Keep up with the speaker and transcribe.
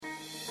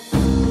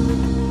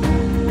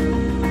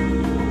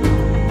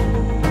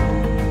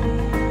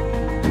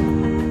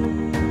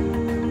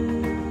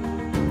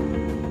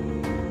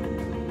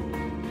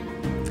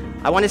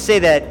I want to say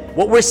that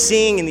what we're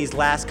seeing in these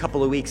last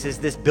couple of weeks is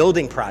this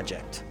building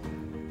project.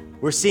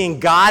 We're seeing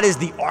God is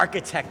the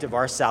architect of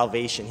our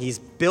salvation. He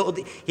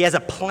has a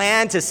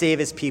plan to save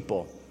his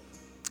people,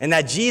 and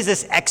that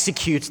Jesus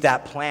executes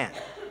that plan.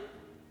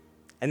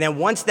 And then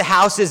once the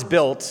house is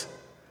built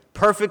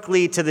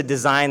perfectly to the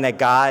design that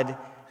God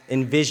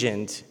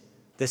envisioned,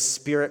 the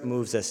Spirit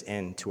moves us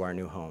into our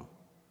new home.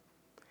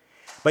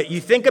 But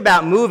you think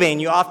about moving,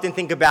 you often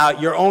think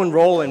about your own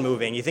role in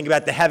moving. You think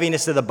about the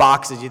heaviness of the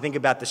boxes. You think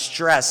about the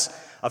stress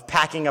of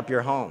packing up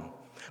your home.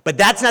 But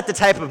that's not the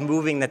type of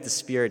moving that the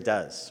Spirit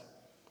does.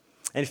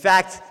 In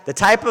fact, the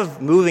type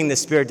of moving the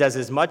Spirit does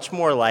is much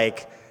more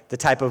like the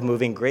type of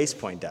moving Grace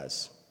Point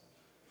does.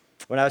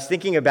 When I was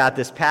thinking about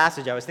this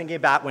passage, I was thinking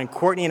about when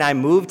Courtney and I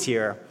moved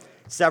here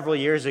several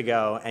years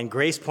ago, and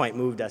Grace Point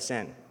moved us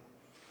in.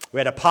 We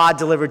had a pod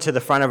delivered to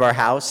the front of our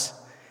house,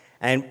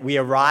 and we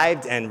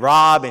arrived, and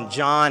Rob and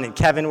John and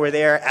Kevin were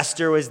there,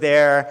 Esther was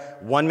there,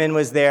 One-Man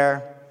was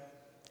there,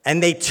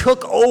 and they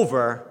took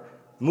over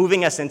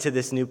moving us into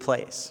this new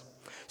place.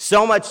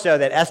 So much so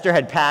that Esther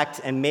had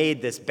packed and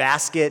made this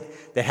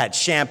basket that had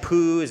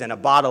shampoos and a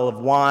bottle of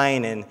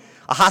wine and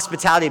a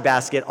hospitality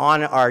basket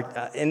on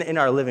in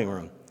our living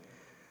room.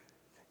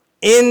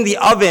 In the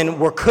oven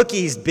were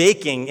cookies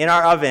baking in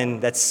our oven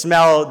that the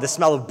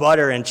smell of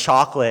butter and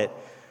chocolate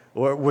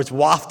was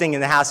wafting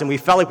in the house, and we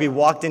felt like we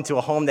walked into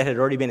a home that had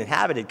already been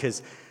inhabited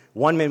because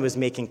One-Man was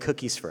making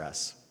cookies for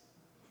us.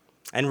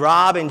 And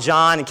Rob and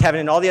John and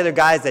Kevin and all the other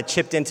guys that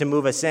chipped in to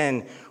move us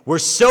in were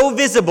so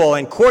visible,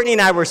 and Courtney and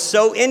I were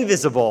so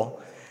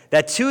invisible,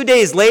 that 2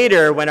 days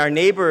later, when our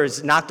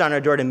neighbors knocked on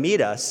our door to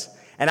meet us,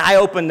 and I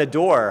opened the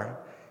door,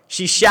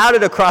 she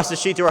shouted across the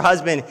street to her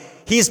husband,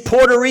 "He's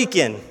Puerto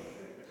Rican."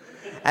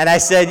 And I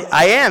said,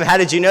 "I am. How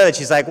did you know that?"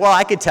 She's like, "Well,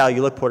 I could tell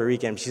you look Puerto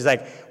Rican." She's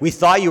like, "We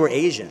thought you were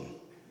Asian."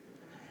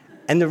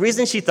 And the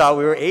reason she thought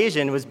we were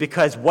Asian was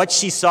because what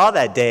she saw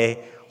that day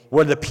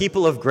were the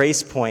people of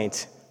Grace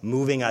Point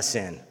moving us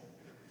in.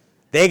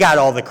 They got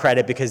all the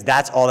credit because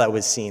that's all that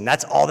was seen.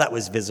 That's all that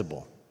was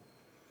visible.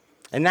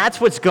 And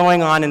that's what's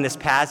going on in this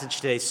passage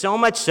today, so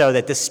much so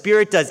that the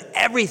Spirit does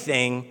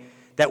everything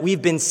that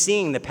we've been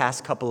seeing the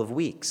past couple of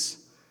weeks.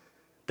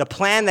 The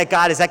plan that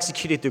God has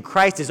executed through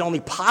Christ is only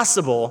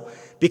possible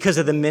because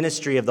of the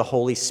ministry of the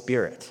Holy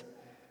Spirit.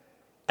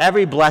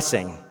 Every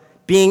blessing,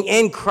 being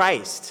in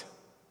Christ,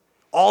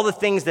 all the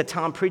things that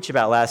Tom preached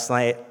about last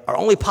night are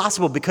only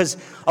possible because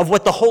of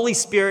what the Holy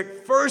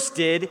Spirit first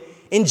did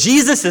in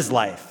Jesus'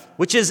 life,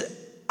 which is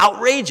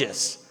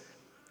outrageous.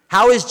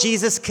 How is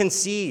Jesus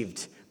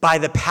conceived? By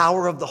the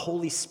power of the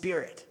Holy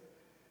Spirit.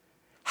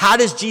 How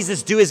does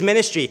Jesus do his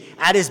ministry?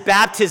 At his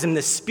baptism,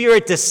 the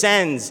Spirit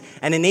descends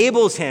and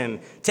enables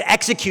him to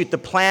execute the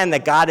plan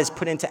that God has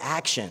put into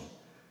action.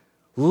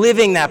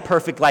 Living that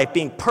perfect life,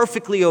 being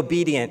perfectly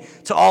obedient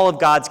to all of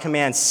God's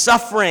commands,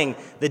 suffering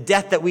the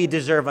death that we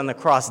deserve on the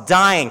cross,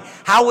 dying.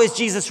 How was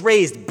Jesus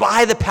raised?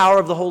 By the power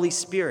of the Holy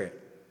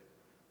Spirit.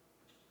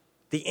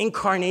 The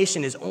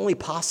incarnation is only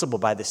possible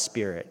by the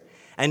Spirit.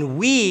 And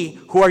we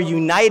who are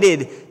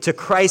united to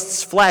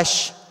Christ's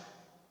flesh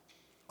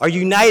are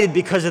united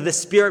because of the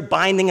Spirit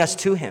binding us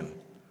to him.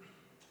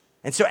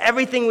 And so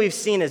everything we've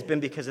seen has been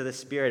because of the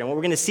Spirit. And what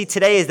we're going to see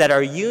today is that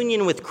our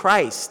union with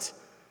Christ,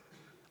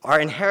 our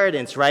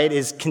inheritance, right,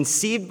 is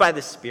conceived by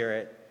the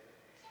Spirit,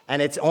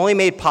 and it's only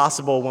made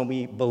possible when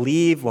we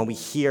believe, when we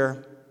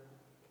hear,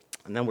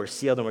 and then we're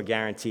sealed and we're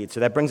guaranteed. So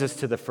that brings us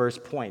to the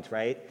first point,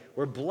 right?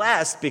 We're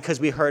blessed because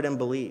we heard and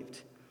believed.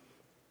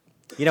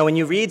 You know, when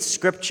you read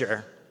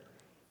Scripture,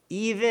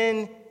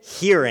 even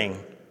hearing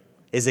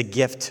is a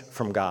gift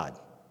from God.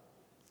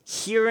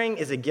 Hearing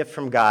is a gift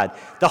from God.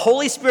 The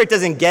Holy Spirit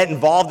doesn't get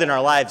involved in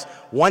our lives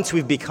once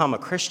we've become a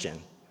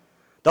Christian.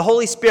 The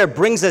Holy Spirit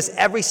brings us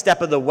every step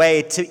of the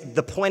way to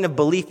the point of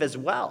belief as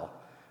well.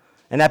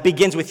 And that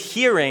begins with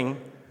hearing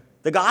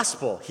the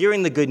gospel,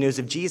 hearing the good news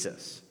of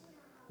Jesus.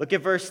 Look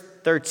at verse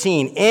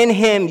 13. In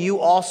him you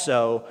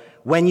also,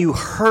 when you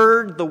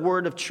heard the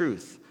word of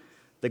truth,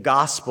 the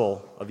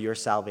gospel of your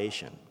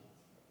salvation.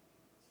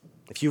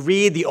 If you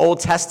read the Old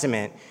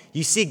Testament,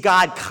 you see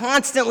God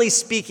constantly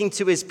speaking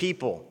to his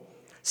people,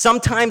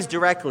 sometimes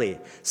directly,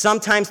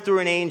 sometimes through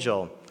an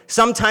angel,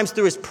 sometimes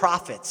through his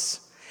prophets.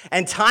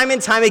 And time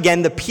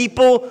again, the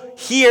people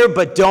hear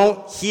but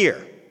don't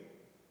hear.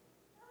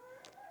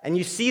 And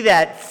you see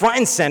that front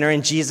and center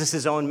in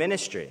Jesus' own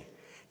ministry.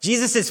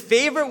 Jesus'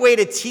 favorite way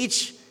to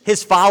teach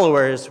his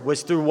followers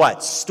was through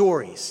what?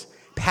 Stories,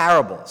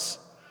 parables.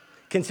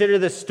 Consider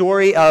the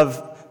story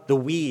of the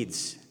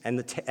weeds and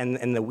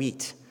the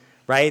wheat,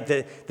 right?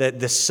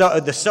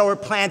 The sower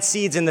plants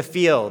seeds in the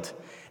field,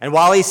 and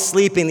while he's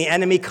sleeping, the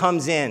enemy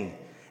comes in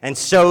and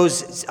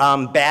sows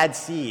bad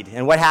seed.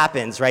 And what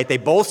happens, right? They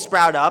both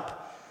sprout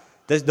up.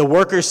 The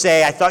workers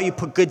say, "I thought you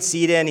put good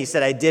seed in." He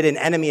said, "I did. An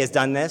enemy has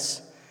done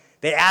this."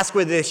 They ask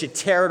whether they should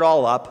tear it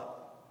all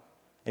up.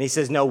 And he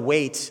says, "No,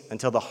 wait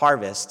until the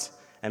harvest,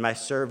 and my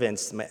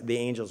servants, the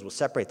angels, will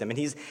separate them."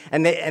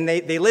 And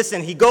they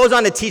listen. He goes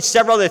on to teach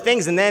several other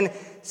things. And then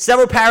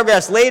several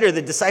paragraphs later,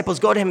 the disciples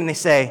go to him and they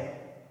say,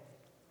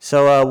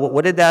 So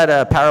what did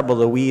that parable of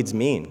the weeds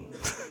mean?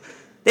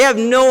 They have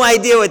no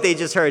idea what they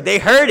just heard. They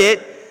heard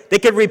it, they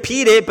could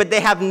repeat it, but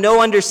they have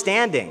no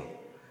understanding.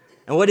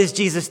 And what does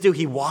Jesus do?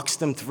 He walks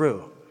them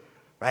through,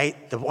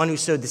 right? The one who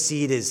sowed the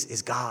seed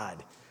is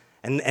God.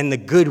 And the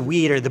good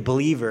weed are the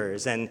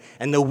believers, and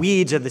the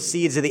weeds are the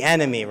seeds of the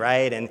enemy,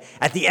 right? And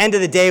at the end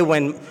of the day,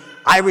 when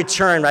I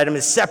return, right, I'm going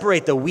to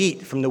separate the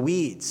wheat from the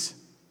weeds.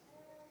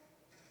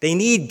 They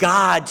need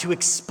God to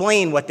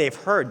explain what they've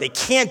heard. They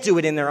can't do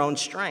it in their own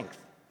strength.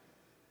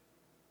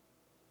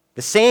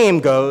 The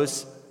same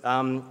goes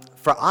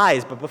for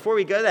eyes, but before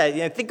we go to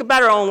that, think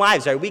about our own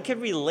lives, right? We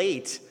could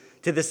relate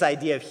to this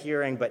idea of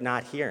hearing but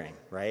not hearing,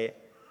 right?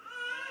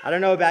 I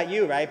don't know about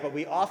you, right? But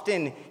we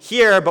often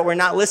hear, but we're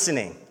not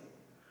listening.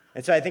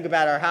 And so I think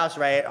about our house,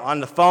 right?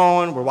 On the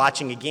phone, we're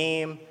watching a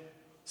game,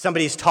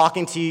 somebody's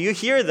talking to you, you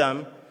hear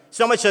them,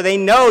 so much so they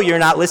know you're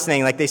not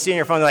listening. Like they see on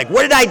your phone, they're like,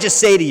 what did I just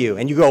say to you?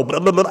 And you go, blah,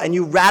 blah, blah, and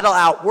you rattle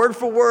out word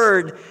for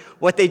word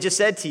what they just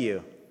said to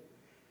you.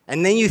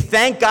 And then you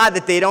thank God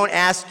that they don't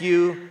ask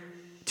you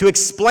to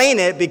explain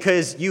it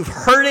because you've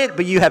heard it,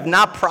 but you have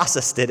not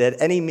processed it at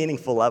any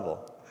meaningful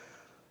level,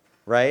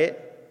 right?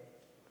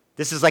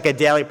 This is like a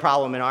daily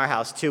problem in our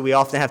house, too. We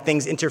often have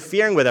things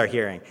interfering with our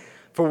hearing.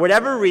 For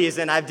whatever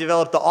reason, I've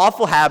developed the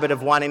awful habit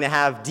of wanting to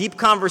have deep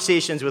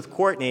conversations with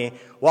Courtney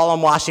while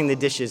I'm washing the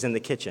dishes in the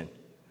kitchen.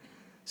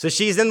 So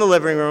she's in the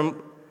living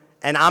room,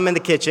 and I'm in the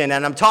kitchen,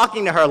 and I'm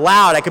talking to her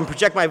loud. I can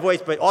project my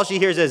voice, but all she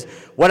hears is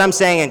what I'm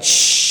saying and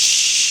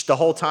shh the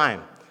whole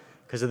time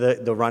because of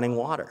the running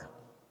water.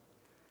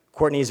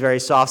 Courtney's very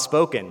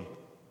soft-spoken.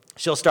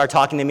 She'll start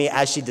talking to me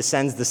as she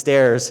descends the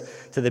stairs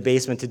to the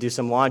basement to do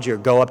some laundry or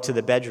go up to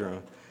the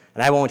bedroom,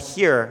 and I won't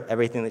hear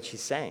everything that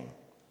she's saying.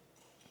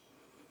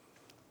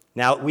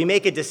 Now, we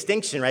make a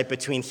distinction, right,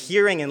 between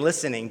hearing and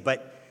listening,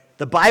 but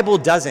the Bible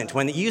doesn't.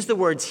 When it uses the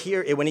words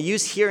when it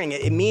uses hearing,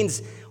 it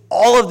means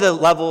all of the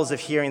levels of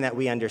hearing that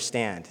we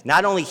understand.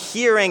 Not only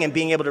hearing and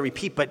being able to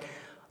repeat, but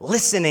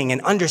listening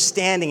and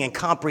understanding and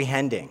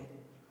comprehending.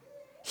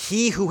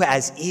 He who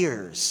has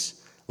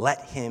ears,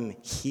 let him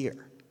hear.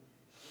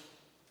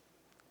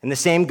 And the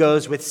same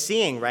goes with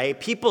seeing, right?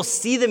 People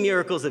see the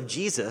miracles of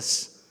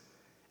Jesus,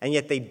 and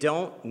yet they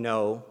don't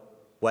know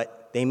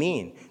what they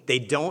mean. They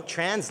don't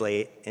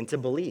translate into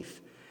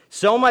belief.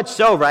 So much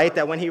so, right,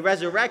 that when he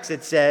resurrects,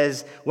 it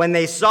says, when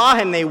they saw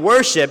him, they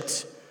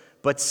worshiped,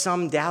 but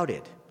some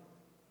doubted.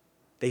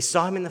 They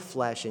saw him in the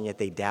flesh, and yet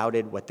they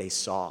doubted what they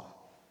saw.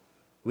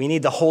 We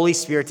need the Holy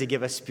Spirit to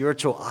give us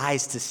spiritual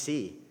eyes to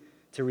see,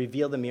 to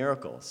reveal the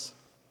miracles.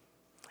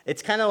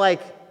 It's kind of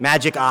like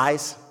magic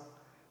eyes.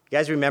 You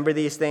guys remember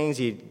these things?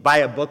 You buy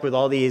a book with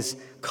all these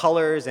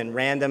colors and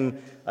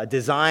random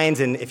designs,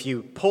 and if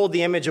you pulled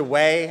the image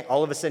away,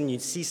 all of a sudden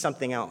you'd see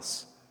something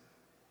else.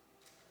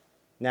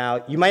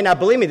 Now, you might not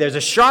believe me, there's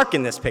a shark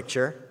in this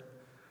picture,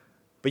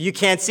 but you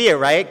can't see it,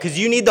 right? Because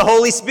you need the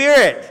Holy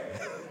Spirit.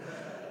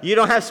 You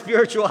don't have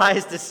spiritual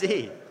eyes to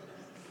see.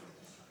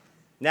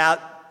 Now,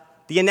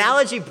 the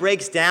analogy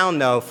breaks down,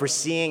 though, for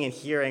seeing and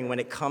hearing when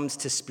it comes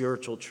to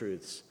spiritual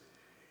truths.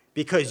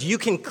 Because you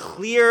can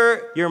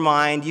clear your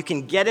mind, you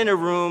can get in a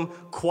room,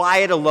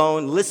 quiet,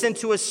 alone, listen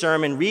to a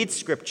sermon, read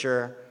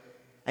scripture,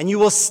 and you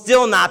will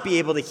still not be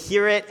able to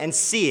hear it and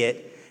see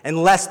it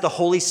unless the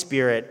Holy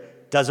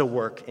Spirit does a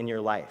work in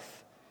your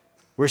life.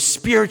 We're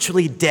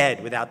spiritually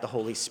dead without the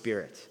Holy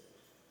Spirit.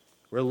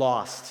 We're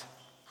lost.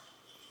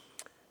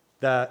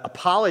 The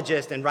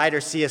apologist and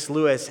writer C.S.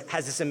 Lewis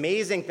has this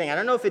amazing thing. I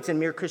don't know if it's in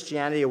Mere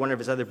Christianity or one of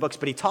his other books,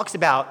 but he talks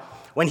about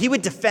when he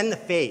would defend the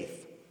faith,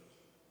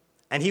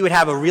 and he would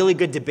have a really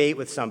good debate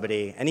with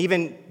somebody, and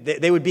even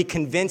they would be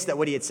convinced that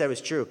what he had said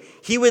was true.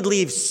 He would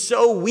leave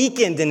so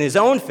weakened in his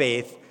own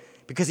faith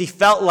because he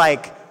felt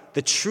like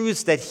the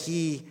truths that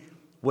he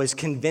was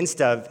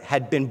convinced of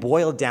had been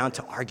boiled down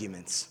to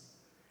arguments.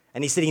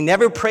 And he said he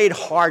never prayed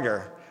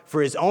harder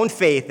for his own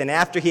faith, and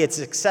after he had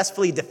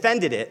successfully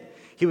defended it,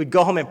 he would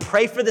go home and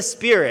pray for the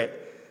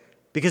Spirit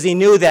because he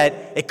knew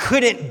that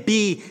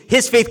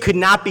his faith could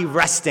not be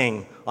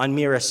resting on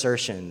mere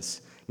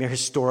assertions, mere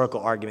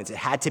historical arguments. It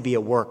had to be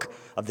a work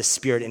of the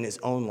Spirit in his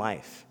own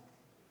life.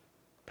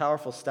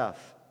 Powerful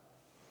stuff.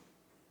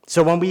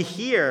 So when we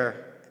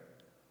hear,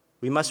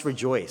 we must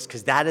rejoice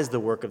because that is the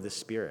work of the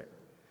Spirit.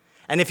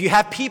 And if you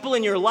have people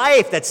in your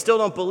life that still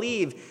don't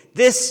believe,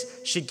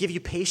 this should give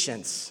you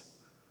patience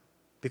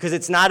because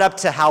it's not up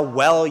to how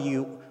well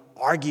you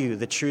argue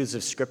the truths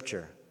of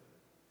Scripture.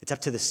 It's up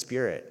to the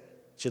Spirit.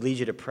 It should lead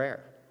you to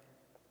prayer.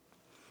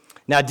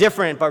 Now,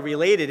 different but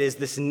related is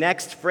this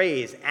next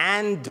phrase,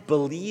 and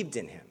believed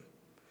in him.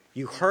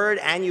 You heard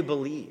and you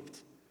believed.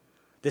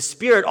 The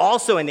Spirit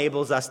also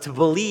enables us to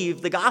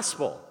believe the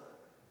gospel.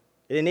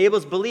 It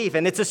enables belief,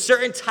 and it's a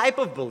certain type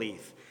of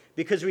belief.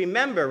 Because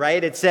remember,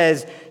 right, it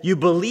says, you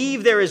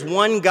believe there is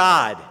one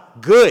God,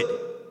 good.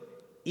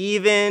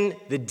 Even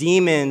the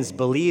demons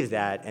believe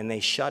that, and they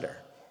shudder.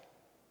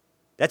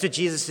 That's what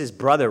Jesus'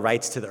 brother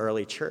writes to the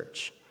early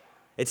church.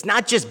 It's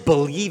not just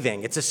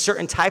believing, it's a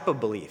certain type of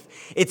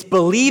belief. It's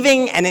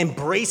believing and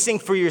embracing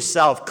for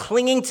yourself,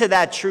 clinging to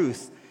that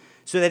truth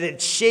so that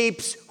it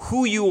shapes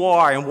who you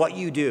are and what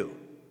you do.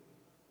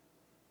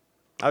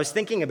 I was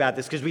thinking about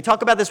this because we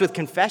talk about this with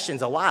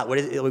confessions a lot.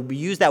 We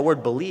use that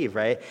word believe,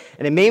 right?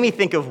 And it made me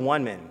think of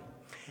One-Man.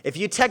 If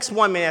you text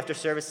One-Man after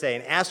service today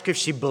and ask her if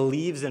she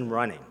believes in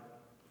running,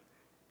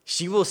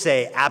 she will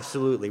say,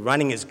 absolutely.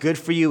 Running is good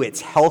for you.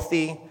 It's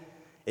healthy.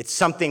 It's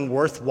something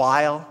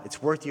worthwhile.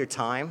 It's worth your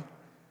time.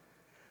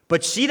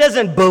 But she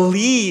doesn't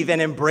believe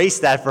and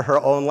embrace that for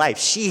her own life.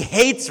 She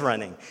hates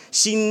running.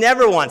 She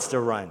never wants to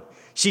run.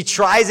 She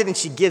tries it and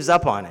she gives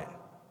up on it.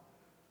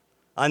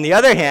 On the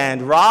other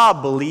hand,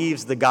 Rob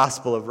believes the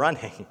gospel of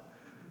running.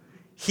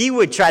 He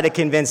would try to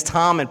convince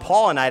Tom and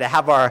Paul and I to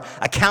have our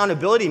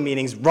accountability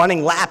meetings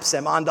running laps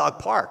at Montauk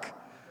Park.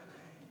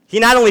 He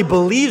not only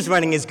believes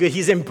running is good,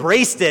 he's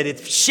embraced it. It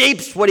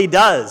shapes what he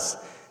does.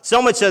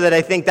 So much so that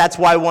I think that's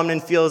why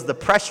One-Man feels the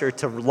pressure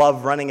to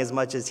love running as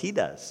much as he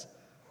does.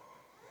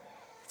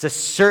 It's a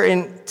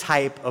certain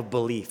type of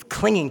belief,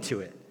 clinging to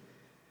it.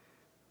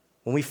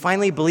 When we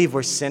finally believe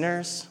we're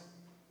sinners,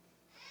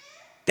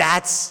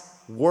 that's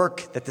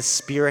work that the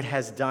Spirit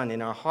has done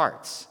in our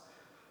hearts.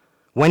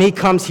 When he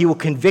comes, he will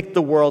convict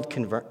the world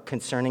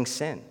concerning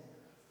sin.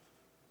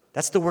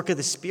 That's the work of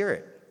the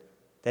Spirit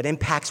that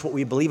impacts what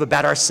we believe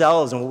about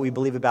ourselves and what we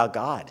believe about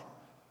God.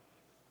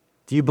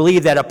 Do you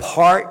believe that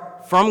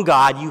apart from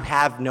God, you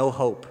have no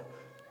hope?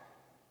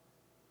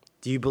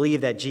 Do you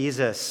believe that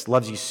Jesus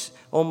loves you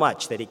so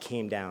much that he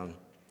came down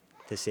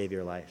to save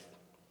your life?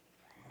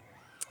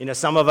 You know,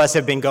 some of us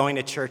have been going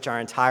to church our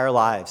entire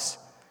lives,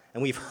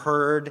 and we've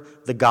heard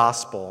the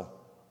gospel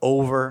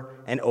over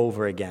and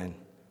over again,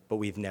 but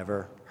we've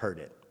never heard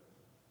it.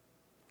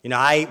 You know,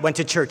 I went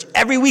to church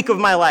every week of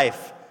my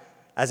life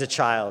as a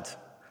child.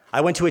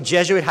 I went to a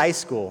Jesuit high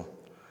school.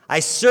 I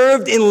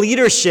served in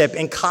leadership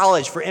in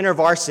college for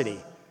InterVarsity.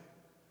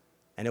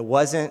 And it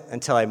wasn't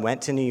until I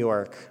went to New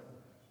York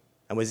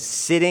and was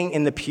sitting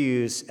in the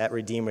pews at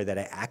Redeemer that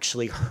I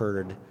actually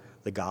heard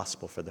the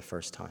gospel for the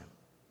first time.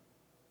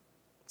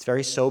 It's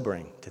very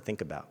sobering to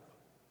think about.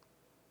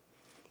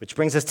 Which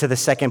brings us to the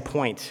second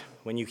point.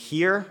 When you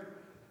hear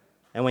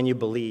and when you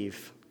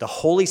believe, the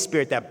Holy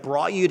Spirit that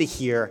brought you to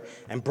hear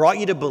and brought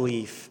you to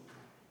believe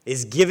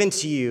is given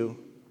to you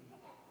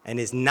and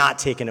is not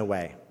taken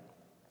away.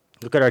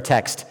 Look at our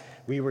text.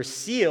 We were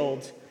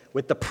sealed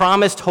with the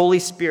promised Holy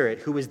Spirit,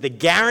 who is the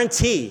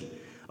guarantee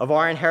of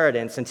our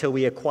inheritance until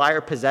we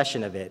acquire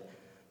possession of it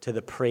to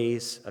the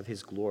praise of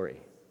his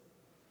glory.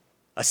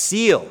 A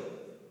seal.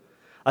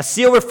 A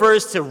seal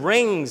refers to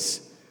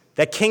rings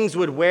that kings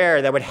would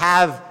wear that would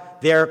have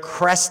their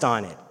crest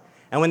on it.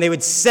 And when they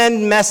would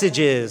send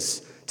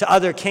messages to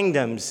other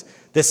kingdoms,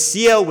 the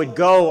seal would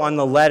go on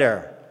the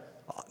letter,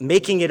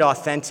 making it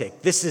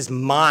authentic. This is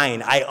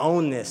mine. I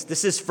own this.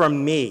 This is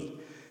from me.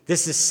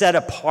 This is set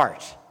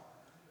apart.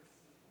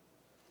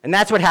 And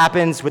that's what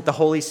happens with the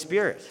Holy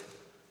Spirit.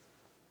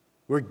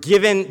 We're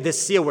given this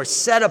seal. We're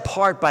set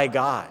apart by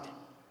God.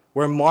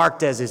 We're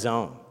marked as his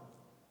own.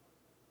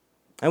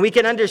 And we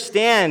can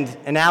understand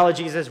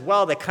analogies as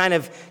well that kind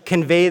of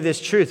convey this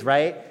truth,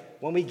 right?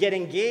 When we get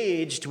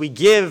engaged, we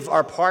give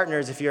our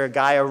partners, if you're a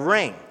guy, a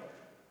ring.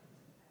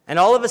 And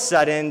all of a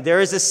sudden, there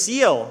is a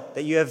seal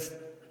that you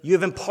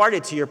have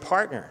imparted to your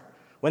partner.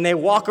 When they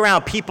walk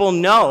around, people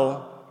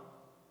know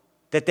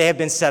that they have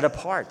been set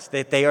apart,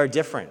 that they are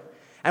different.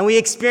 And we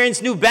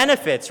experience new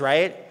benefits,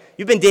 right?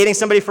 You've been dating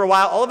somebody for a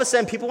while. All of a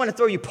sudden, people want to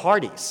throw you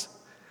parties.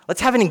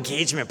 Let's have an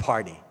engagement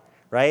party,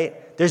 right?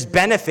 There's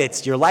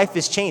benefits. Your life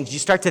has changed. You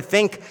start to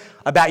think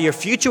about your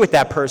future with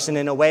that person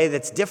in a way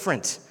that's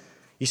different.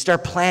 You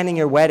start planning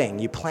your wedding.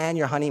 You plan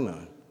your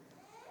honeymoon.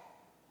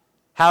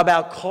 How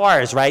about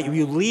cars, right?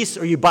 You lease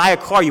or you buy a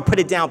car. You put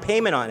a down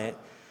payment on it.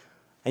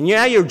 And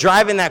now you're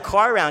driving that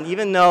car around,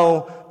 even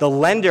though the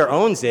lender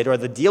owns it or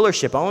the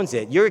dealership owns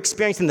it. You're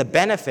experiencing the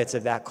benefits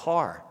of that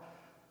car.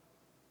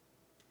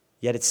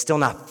 Yet it's still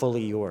not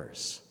fully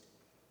yours.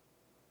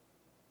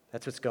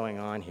 That's what's going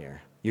on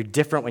here. You're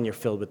different when you're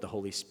filled with the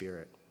Holy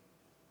Spirit.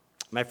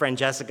 My friend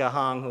Jessica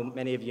Hong, who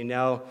many of you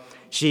know,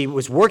 she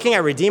was working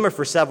at Redeemer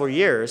for several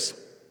years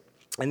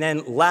and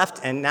then left,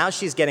 and now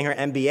she's getting her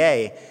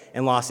MBA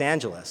in Los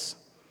Angeles.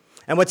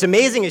 And what's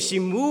amazing is she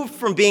moved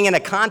from being in a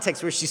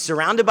context where she's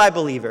surrounded by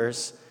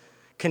believers,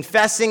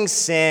 confessing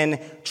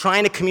sin,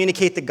 trying to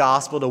communicate the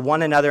gospel to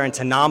one another and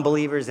to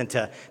non-believers and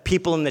to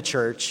people in the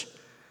church,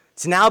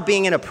 to now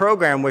being in a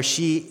program where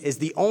she is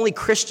the only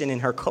Christian in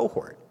her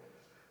cohort.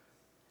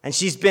 And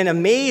she's been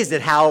amazed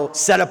at how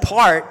set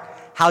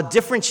apart, how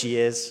different she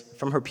is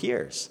from her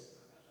peers.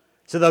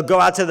 So they'll go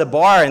out to the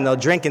bar and they'll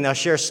drink and they'll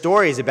share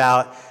stories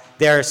about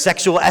their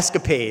sexual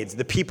escapades,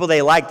 the people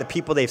they like, the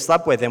people they've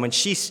slept with. And when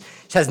she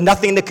has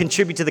nothing to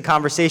contribute to the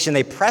conversation,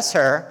 they press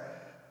her,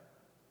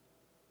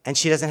 and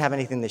she doesn't have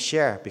anything to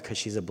share because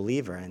she's a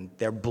believer. And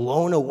they're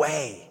blown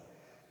away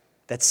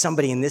that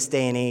somebody in this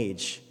day and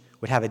age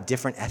would have a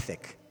different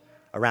ethic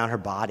around her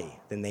body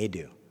than they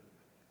do.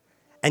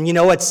 And you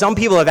know what? Some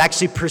people have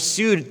actually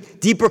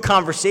pursued deeper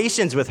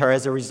conversations with her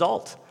as a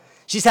result.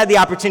 She's had the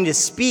opportunity to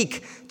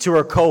speak to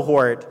her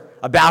cohort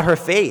about her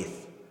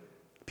faith.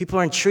 People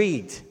are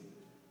intrigued.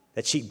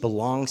 that she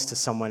belongs to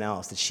someone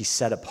else, that she's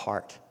set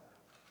apart.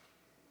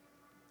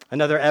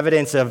 Another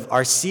evidence of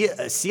our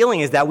sealing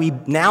is that we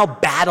now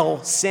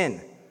battle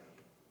sin.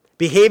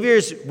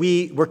 Behaviors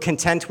we were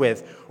content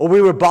with, or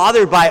we were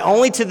bothered by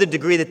only to the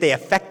degree that they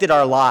affected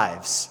our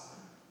lives,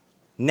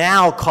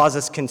 now cause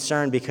us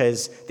concern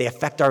because they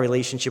affect our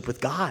relationship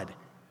with God.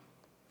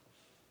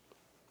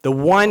 The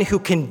one who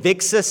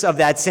convicts us of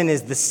that sin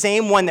is the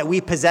same one that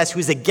we possess,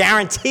 who's a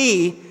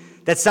guarantee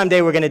that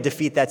someday we're going to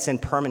defeat that sin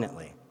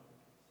permanently.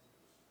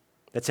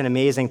 That's an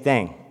amazing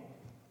thing.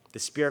 The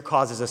Spirit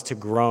causes us to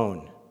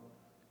groan,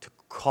 to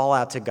call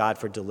out to God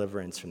for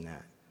deliverance from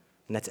that.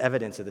 And that's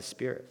evidence of the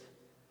Spirit.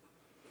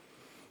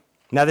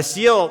 Now, the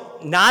seal,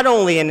 not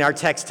only in our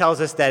text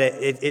tells us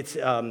that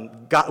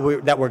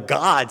that we're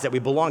God's, that we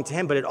belong to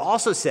Him, but it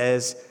also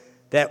says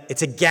that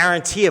it's a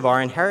guarantee of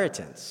our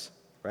inheritance,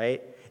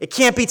 right? It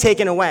can't be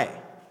taken away.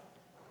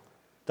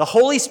 The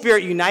Holy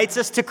Spirit unites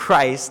us to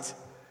Christ,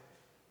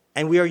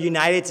 and we are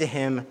united to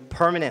Him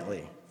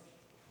permanently.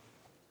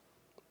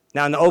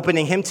 Now, in the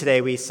opening hymn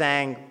today, we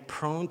sang,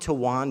 "Prone to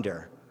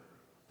wander,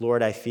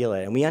 Lord, I feel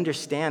it." And we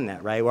understand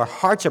that, right? Our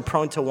hearts are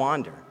prone to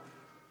wander.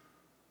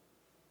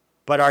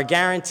 But our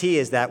guarantee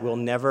is that we'll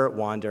never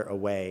wander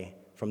away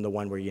from the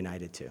one we're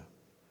united to.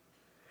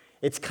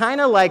 It's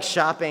kind of like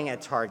shopping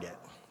at Target.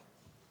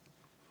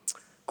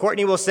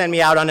 Courtney will send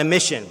me out on a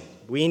mission.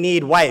 We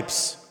need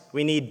wipes.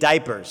 We need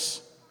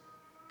diapers.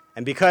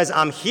 And because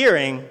I'm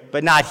hearing,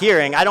 but not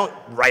hearing, I don't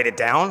write it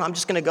down. I'm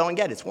just going to go and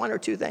get it. It's one or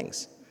two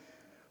things.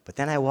 But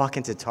then I walk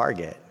into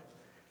Target,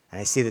 and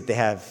I see that they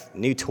have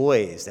new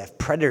toys. They have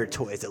Predator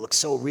toys that look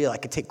so real. I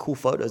could take cool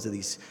photos of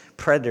these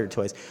Predator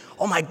toys.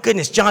 Oh my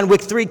goodness, John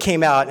Wick 3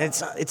 came out, and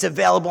it's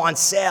available on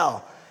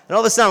sale. And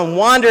all of a sudden, I'm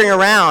wandering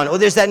around. Oh,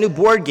 there's that new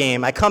board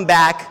game. I come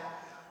back.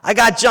 I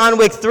got John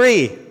Wick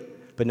 3,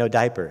 but no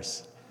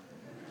diapers.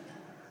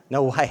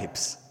 No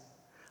wipes.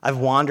 I've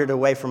wandered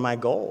away from my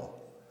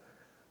goal.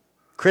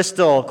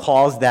 Crystal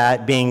calls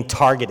that being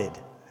targeted.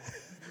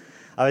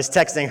 I was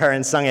texting her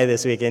in Sunday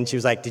this week, and she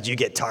was like, "Did you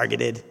get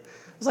targeted?"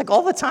 I was like,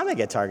 all the time I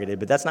get targeted,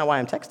 but that's not why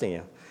I'm texting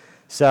you.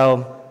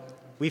 So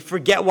we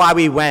forget why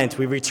we went.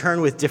 We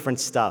return with different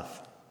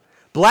stuff.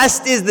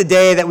 Blessed is the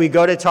day that we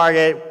go to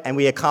Target and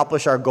we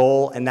accomplish our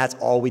goal, and that's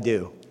all we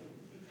do.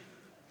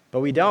 But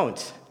we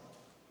don't.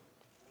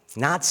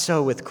 Not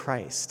so with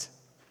Christ.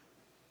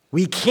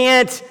 We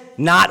can't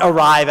not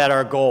arrive at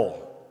our goal.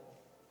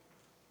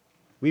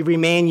 We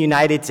remain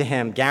united to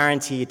Him,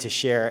 guaranteed to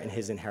share in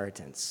His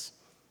inheritance.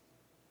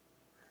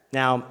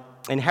 Now,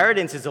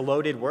 inheritance is a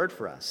loaded word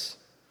for us.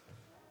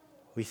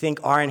 We think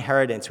our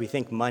inheritance, we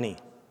think money.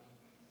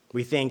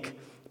 We think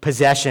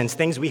possessions,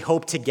 things we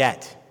hope to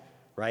get,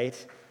 right?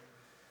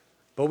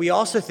 But we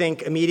also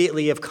think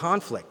immediately of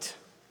conflict,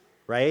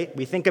 right?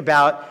 We think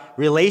about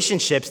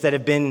relationships that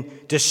have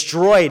been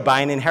destroyed by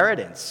an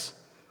inheritance.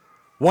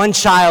 One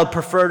child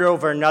preferred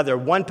over another,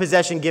 one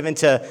possession given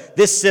to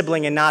this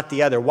sibling and not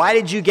the other. Why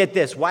did you get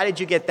this? Why did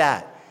you get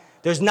that?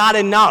 There's not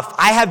enough.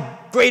 I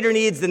have greater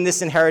needs than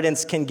this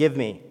inheritance can give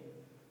me.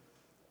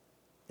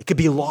 It could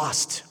be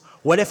lost.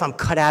 What if I'm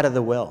cut out of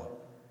the will?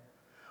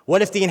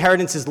 What if the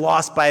inheritance is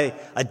lost by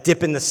a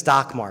dip in the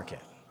stock market?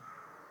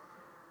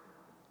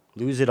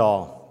 Lose it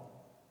all.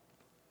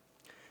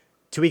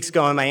 2 weeks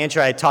ago in my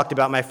intro, I talked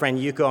about my friend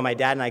Yuko and my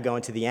dad and I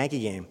going to the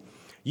Yankee game.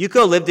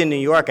 Yuko lived in New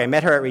York. I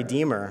met her at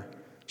Redeemer.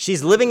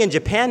 She's living in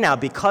Japan now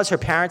because her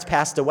parents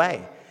passed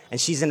away.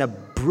 And she's in a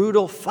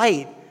brutal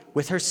fight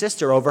with her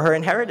sister over her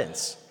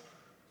inheritance.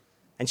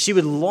 And she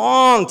would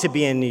long to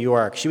be in New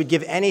York. She would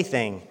give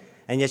anything.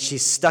 And yet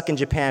she's stuck in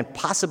Japan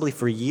possibly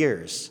for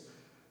years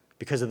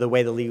because of the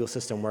way the legal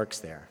system works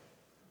there.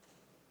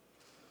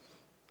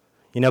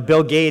 You know,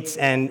 Bill Gates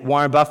and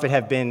Warren Buffett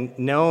have been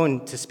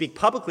known to speak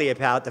publicly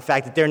about the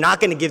fact that they're not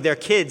going to give their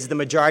kids the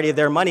majority of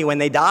their money when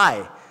they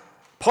die.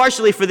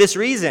 Partially for this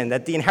reason,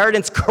 that the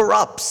inheritance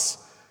corrupts.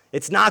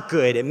 It's not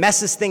good. It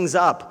messes things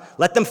up.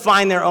 Let them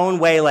find their own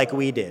way like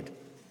we did.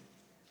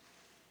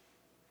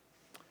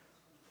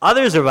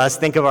 Others of us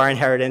think of our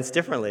inheritance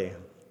differently.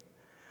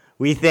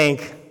 We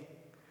think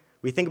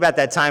about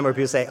that time where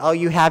people say, "Oh,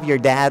 you have your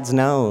dad's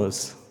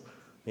nose."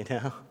 You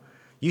know?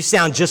 You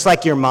sound just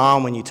like your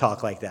mom when you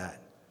talk like that.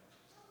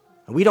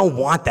 And we don't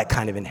want that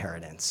kind of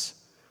inheritance.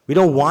 We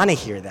don't want to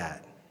hear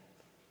that.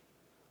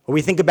 Or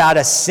we think about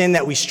a sin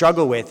that we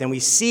struggle with, and we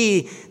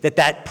see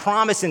that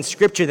promise in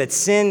Scripture that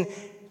sin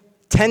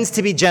tends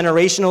to be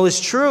generational is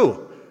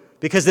true.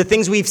 Because the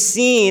things we've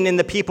seen in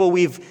the people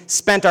we've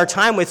spent our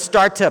time with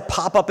start to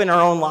pop up in our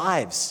own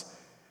lives.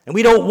 And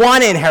we don't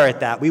want to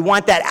inherit that. We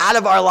want that out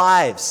of our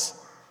lives.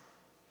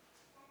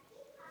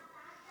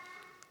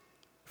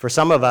 For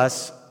some of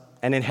us,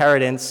 an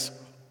inheritance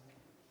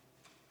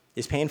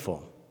is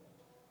painful.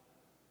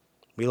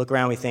 We look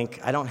around, we think,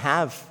 I don't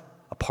have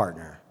a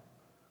partner.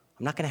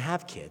 I'm not going to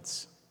have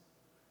kids.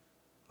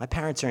 My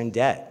parents are in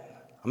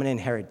debt. I'm going to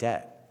inherit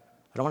debt.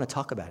 I don't want to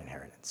talk about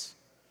inheritance.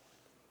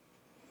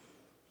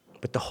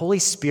 But the Holy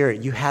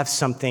Spirit, you have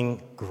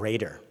something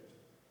greater.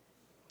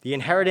 The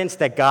inheritance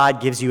that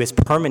God gives you is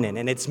permanent,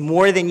 and it's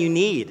more than you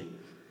need.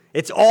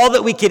 It's all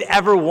that we could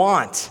ever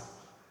want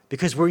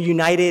because we're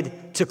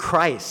united to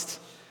Christ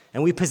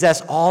and we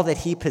possess all that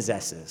he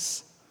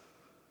possesses.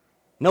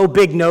 No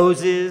big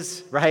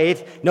noses,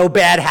 right? No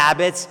bad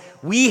habits.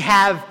 We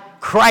have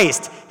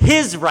Christ,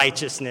 his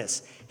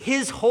righteousness,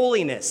 his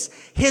holiness,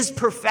 his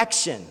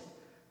perfection.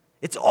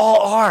 It's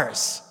all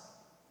ours,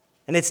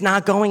 and it's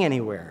not going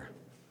anywhere.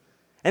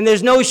 And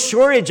there's no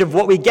shortage of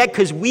what we get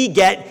because we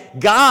get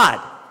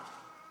God,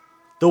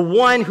 the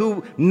one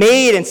who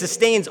made and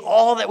sustains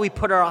all that we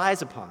put our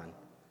eyes upon.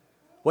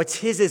 What's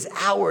his is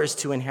ours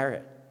to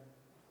inherit.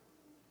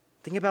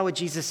 Think about what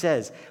Jesus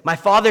says. My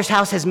Father's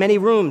house has many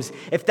rooms.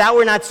 If that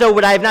were not so,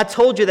 would I have not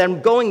told you that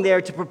I'm going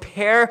there to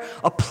prepare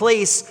a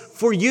place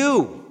for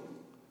you?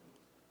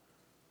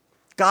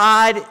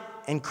 God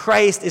and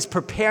Christ is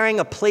preparing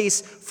a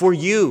place for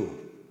you,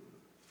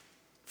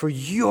 for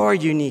your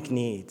unique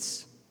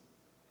needs.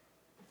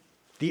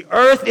 The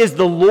earth is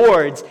the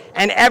Lord's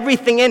and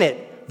everything in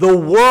it, the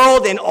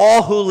world and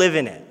all who live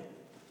in it.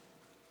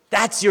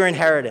 That's your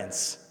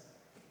inheritance.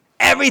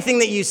 Everything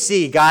that you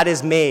see, God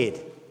has made.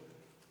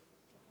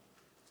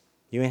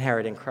 You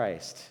inherit in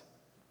Christ.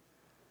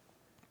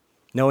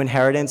 No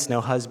inheritance,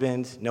 no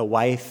husband, no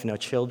wife, no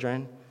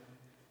children.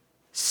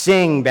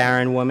 Sing,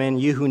 barren woman,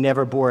 you who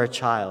never bore a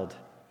child.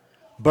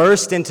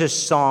 Burst into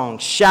song,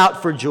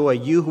 shout for joy,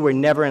 you who were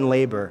never in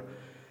labor,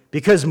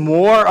 because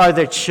more are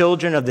the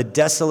children of the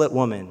desolate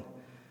woman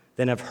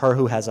than of her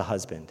who has a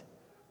husband.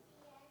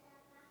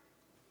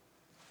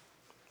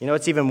 You know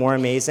what's even more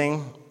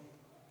amazing?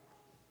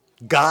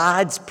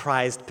 God's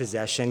prized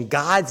possession,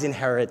 God's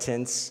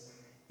inheritance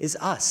is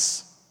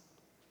us.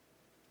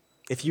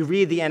 If you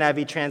read the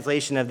NIV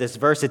translation of this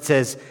verse, it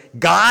says,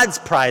 God's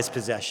prized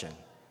possession.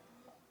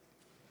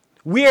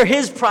 We are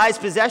his prized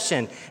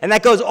possession. And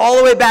that goes all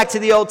the way back to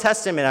the Old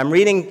Testament. I'm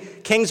reading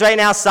Kings right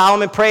now.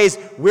 Solomon prays,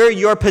 we're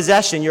your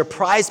possession, your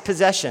prized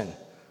possession,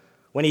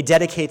 when he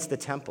dedicates the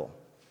temple.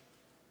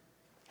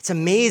 It's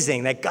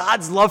amazing that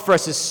God's love for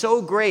us is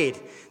so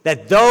great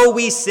that though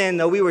we sinned,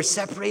 though we were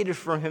separated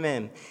from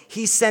him,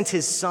 he sent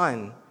his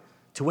son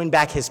to win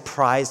back his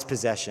prized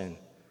possession,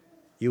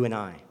 you and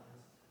I.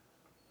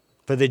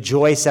 For the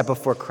joy set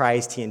before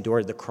Christ, he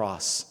endured the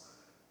cross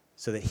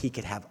so that he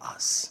could have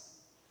us.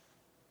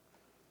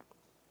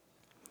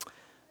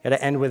 I got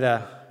to end with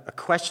a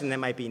question that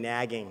might be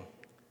nagging,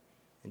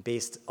 and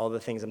based all the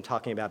things I'm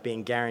talking about,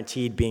 being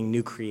guaranteed, being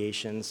new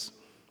creations.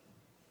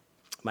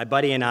 My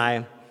buddy and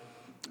I,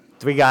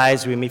 3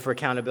 guys, we meet for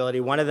accountability.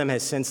 One of them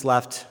has since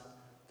left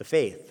the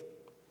faith.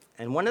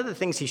 And one of the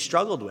things he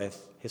struggled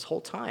with his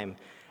whole time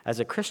as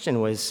a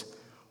Christian was,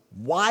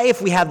 why,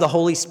 if we have the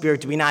Holy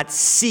Spirit, do we not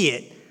see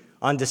it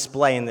on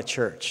display in the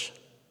church?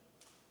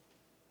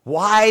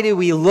 Why do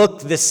we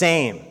look the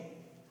same?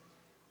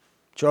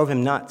 Drove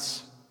him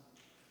nuts.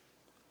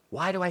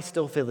 Why do I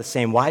still feel the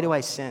same? Why do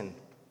I sin?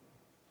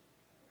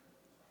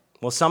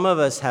 Well, some of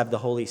us have the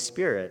Holy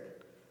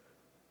Spirit,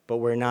 but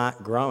we're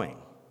not growing.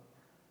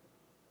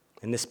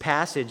 And this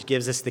passage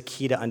gives us the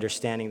key to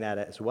understanding that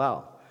as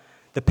well.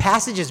 The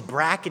passage is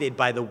bracketed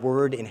by the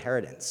word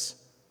inheritance.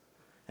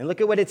 And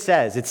look at what it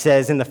says. It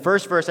says in the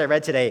first verse I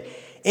read today,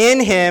 in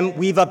him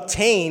we've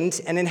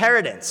obtained an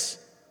inheritance.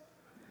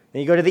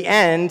 Then you go to the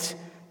end,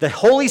 the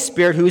Holy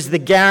Spirit, who is the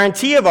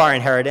guarantee of our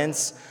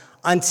inheritance,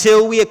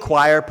 until we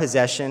acquire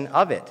possession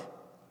of it.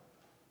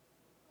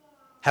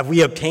 Have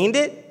we obtained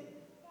it?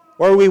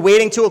 Or are we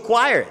waiting to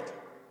acquire it?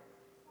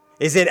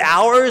 Is it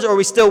ours, or are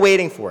we still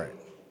waiting for it?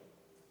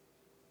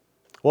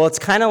 Well, it's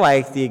kind of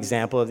like the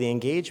example of the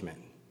engagement.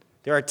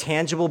 There are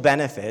tangible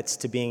benefits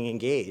to being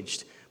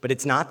engaged, but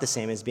it's not the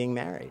same as being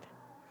married.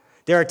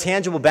 There are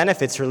tangible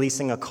benefits for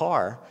leasing a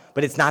car,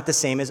 but it's not the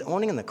same as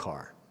owning the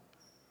car.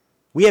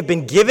 We have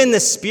been given the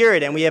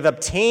Spirit, and we have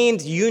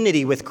obtained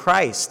unity with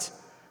Christ.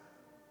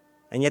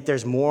 And yet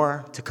there's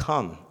more to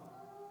come.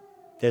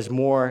 There's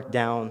more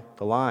down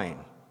the line.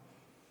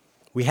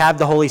 We have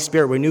the Holy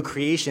Spirit. We're new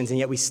creations, and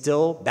yet we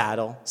still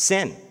battle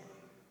sin.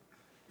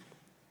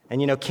 And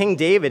you know, King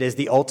David is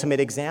the ultimate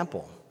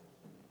example.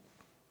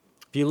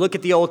 If you look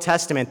at the Old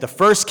Testament, the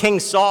first King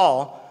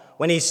Saul,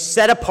 when he's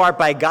set apart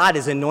by God,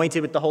 is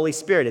anointed with the Holy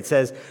Spirit. It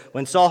says,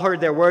 when Saul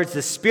heard their words,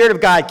 the Spirit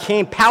of God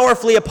came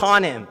powerfully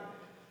upon him,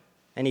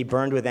 and he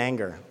burned with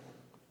anger.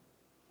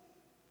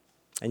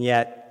 And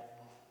yet,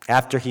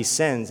 after he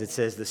sins, it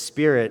says the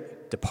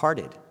Spirit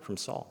departed from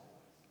Saul.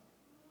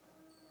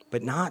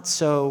 But not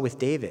so with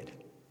David.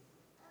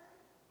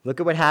 Look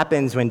at what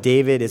happens when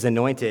David is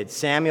anointed.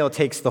 Samuel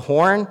takes the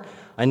horn,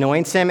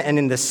 anoints him, and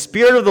in the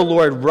Spirit of the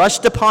Lord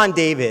rushed upon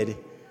David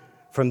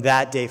from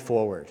that day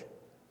forward.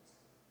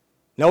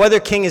 No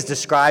other king is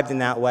described in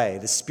that way.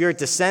 The Spirit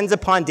descends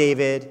upon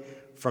David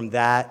from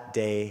that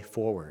day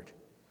forward.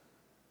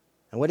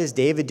 And what does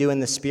David do in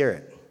the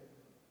Spirit?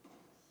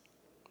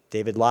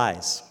 David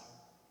lies.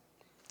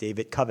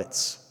 David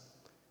covets.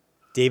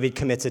 David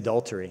commits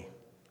adultery.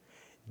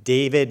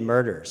 David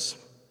murders.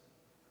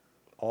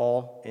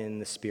 All in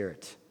the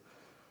Spirit.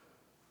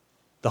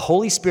 The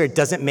Holy Spirit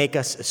doesn't make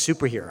us a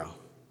superhero.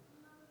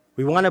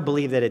 We want to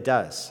believe that it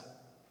does.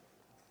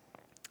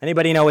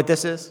 Anybody know what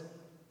this is?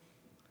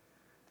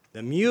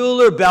 The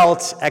Mueller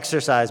belt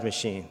exercise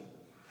machine.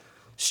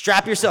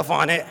 Strap yourself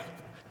on it,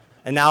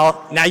 and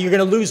now you're going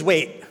to lose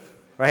weight,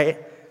 right?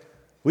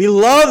 We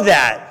love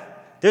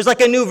that. There's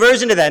like a new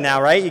version of that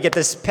now, right? You get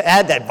this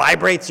pad that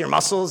vibrates your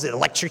muscles, it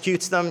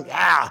electrocutes them.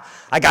 Yeah,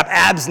 I got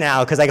abs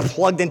now because I got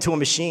plugged into a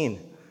machine.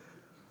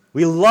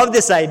 We love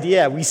this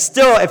idea. We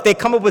still, if they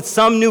come up with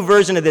some new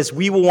version of this,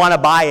 we will want to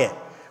buy it.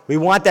 We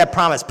want that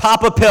promise.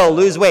 Pop a pill,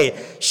 lose weight,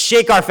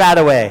 shake our fat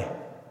away.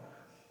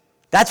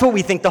 That's what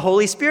we think the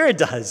Holy Spirit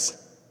does.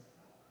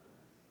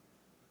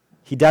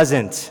 He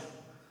doesn't.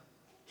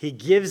 He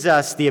gives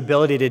us the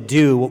ability to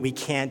do what we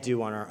can't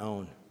do on our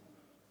own.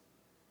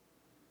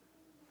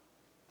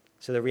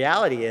 So the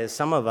reality is,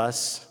 some of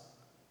us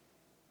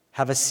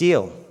have a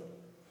seal.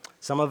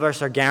 Some of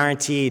us are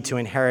guaranteed to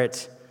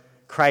inherit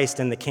Christ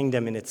and the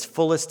kingdom in its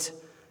fullest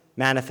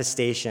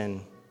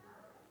manifestation.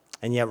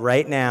 And yet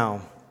right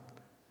now,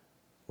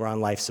 we're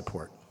on life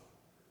support.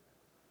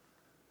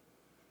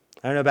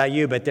 I don't know about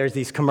you, but there's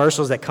these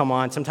commercials that come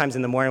on sometimes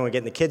in the morning when we're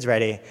getting the kids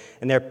ready,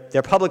 and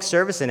they're public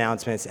service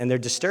announcements, and they're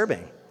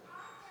disturbing.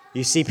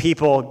 You see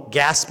people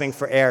gasping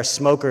for air,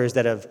 smokers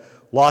that have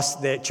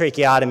lost their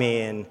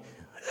tracheotomy,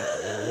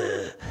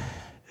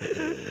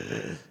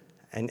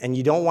 and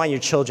you don't want your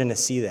children to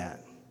see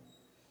that.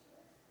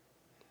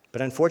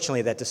 But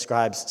unfortunately, that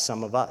describes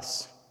some of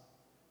us.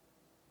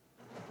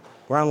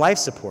 We're on life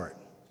support.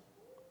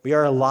 We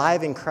are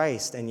alive in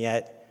Christ, and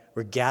yet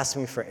we're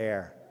gasping for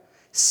air.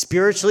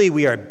 Spiritually,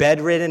 we are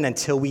bedridden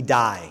until we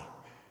die.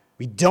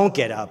 We don't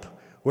get up.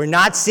 We're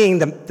not seeing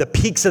the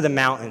peaks of the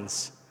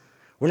mountains.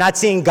 We're not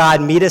seeing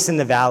God meet us in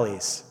the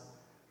valleys.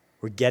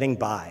 We're getting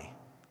by.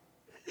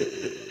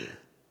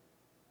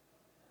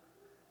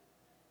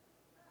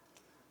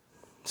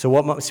 So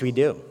what must we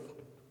do?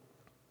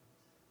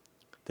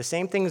 The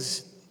same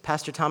things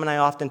Pastor Tom and I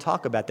often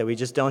talk about that we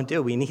just don't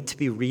do. We need to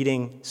be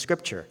reading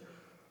Scripture.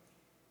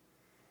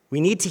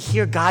 We need to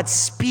hear God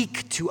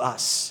speak to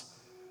us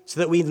so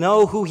that we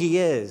know who He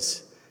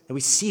is and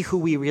we see who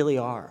we really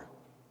are.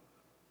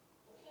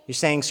 You're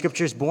saying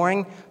Scripture is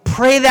boring?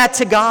 Pray that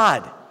to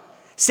God.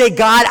 Say,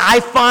 God, I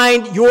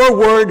find your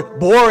word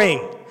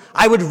boring.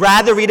 I would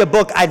rather read a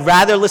book. I'd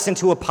rather listen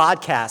to a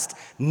podcast.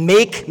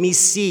 Make me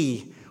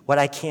see what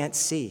I can't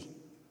see.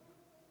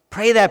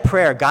 Pray that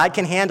prayer. God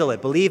can handle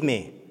it. Believe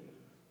me.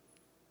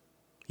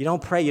 You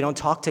don't pray. You don't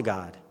talk to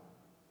God.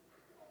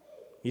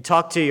 You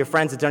talk to your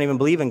friends that don't even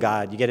believe in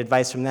God. You get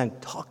advice from them.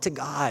 Talk to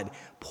God.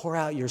 Pour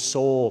out your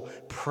soul.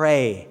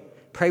 Pray.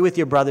 Pray with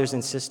your brothers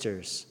and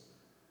sisters.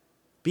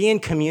 Be in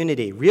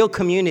community, real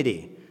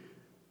community,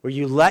 where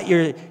you let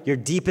your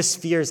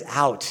deepest fears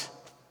out,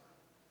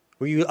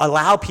 where you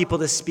allow people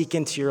to speak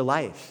into your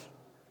life.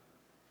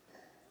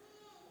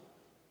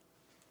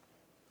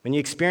 When you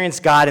experience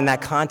God in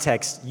that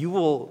context, you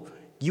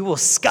will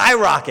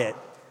skyrocket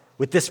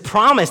with this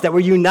promise that we're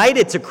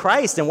united to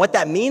Christ and what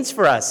that means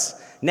for us.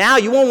 Now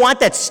you won't want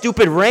that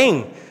stupid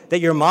ring that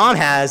your mom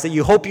has that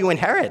you hope you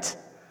inherit.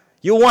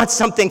 You'll want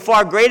something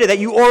far greater that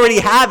you already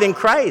have in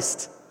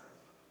Christ.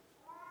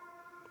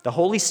 The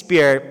Holy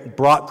Spirit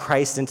brought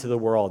Christ into the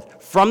world.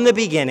 From the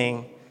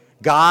beginning,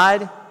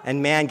 God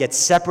and man get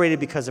separated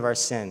because of our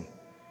sin.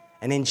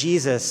 And in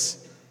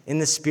Jesus, in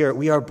the Spirit,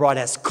 we are brought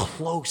as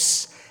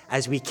close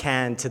as we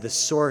can to the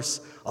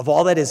source of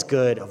all that is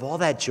good, of all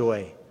that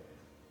joy.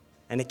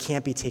 And it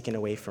can't be taken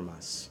away from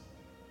us.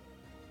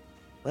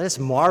 Let us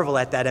marvel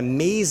at that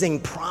amazing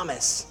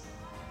promise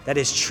that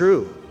is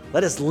true.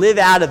 Let us live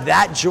out of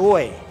that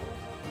joy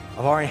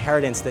of our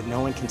inheritance that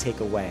no one can take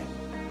away.